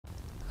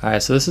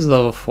Alright, so this is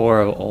level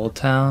 4 of Old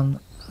Town.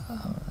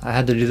 I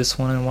had to do this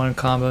one in one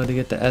combo to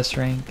get the S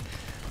rank.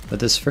 But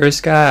this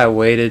first guy, I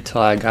waited till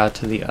I got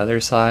to the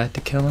other side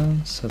to kill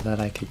him so that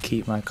I could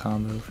keep my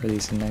combo for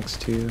these next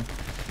two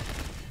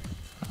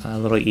a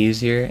little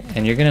easier.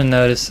 And you're going to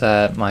notice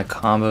that my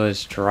combo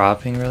is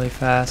dropping really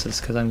fast.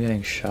 It's because I'm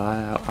getting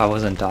shot. I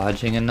wasn't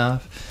dodging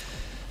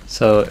enough.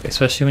 So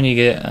especially when you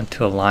get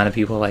into a line of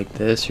people like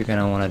this, you're going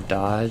to want to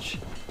dodge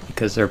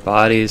because their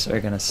bodies are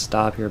going to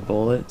stop your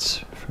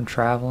bullets from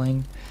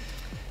traveling.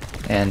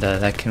 And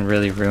that can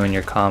really ruin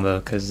your combo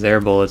because their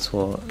bullets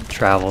will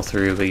travel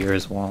through but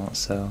yours won't,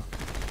 so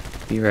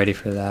be ready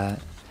for that.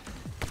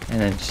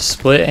 And then just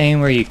split aim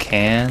where you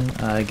can.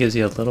 It gives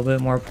you a little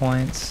bit more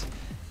points,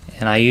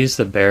 and I used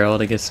the barrel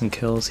to get some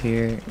kills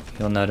here.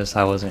 You'll notice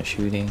I wasn't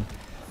shooting.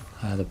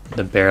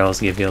 The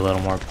barrels give you a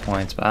little more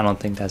points, but I don't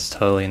think that's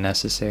totally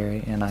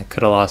necessary, and I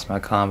could have lost my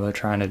combo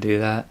trying to do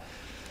that.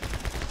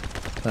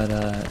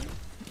 But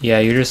yeah,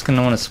 you're just going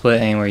to want to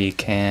split aim where you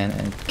can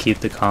and keep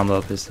the combo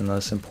up is the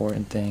most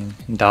important thing.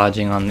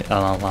 Dodging on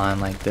a line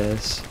like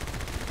this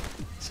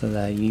so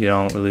that you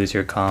don't lose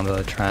your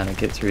combo trying to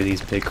get through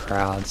these big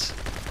crowds.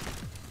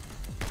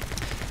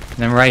 And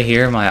then right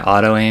here, my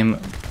auto aim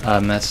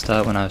messed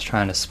up when I was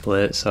trying to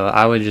split, so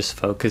I would just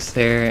focus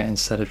there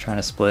instead of trying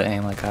to split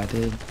aim like I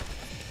did.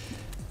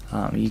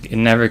 You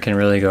never can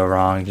really go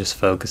wrong just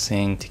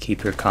focusing to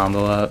keep your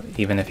combo up,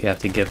 even if you have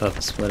to give up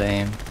a split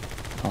aim.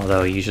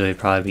 Although usually it'd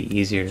probably be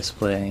easier to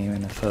split aim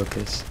and to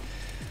focus.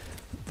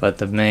 But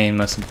the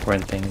most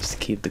important thing is to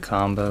keep the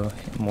combo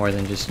more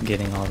than just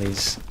getting all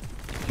these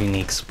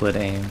unique split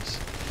aims.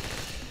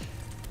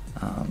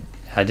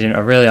 I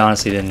really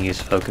honestly didn't use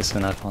focus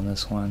enough on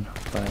this one,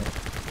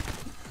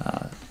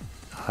 but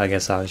I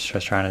guess I was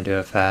just trying to do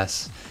it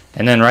fast.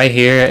 And then right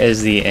here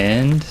is the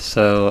end,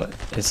 so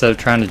instead of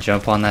trying to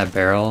jump on that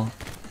barrel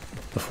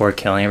before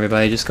killing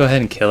everybody, just go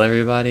ahead and kill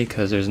everybody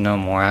because there's no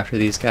more after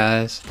these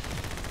guys.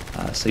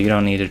 So you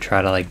don't need to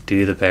try to like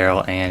do the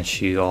barrel and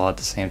shoot all at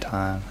the same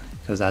time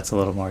because that's a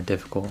little more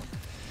difficult.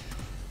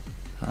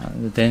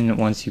 Then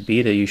once you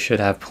beat it, you should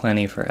have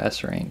plenty for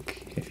S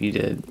rank if you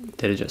did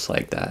it just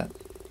like that.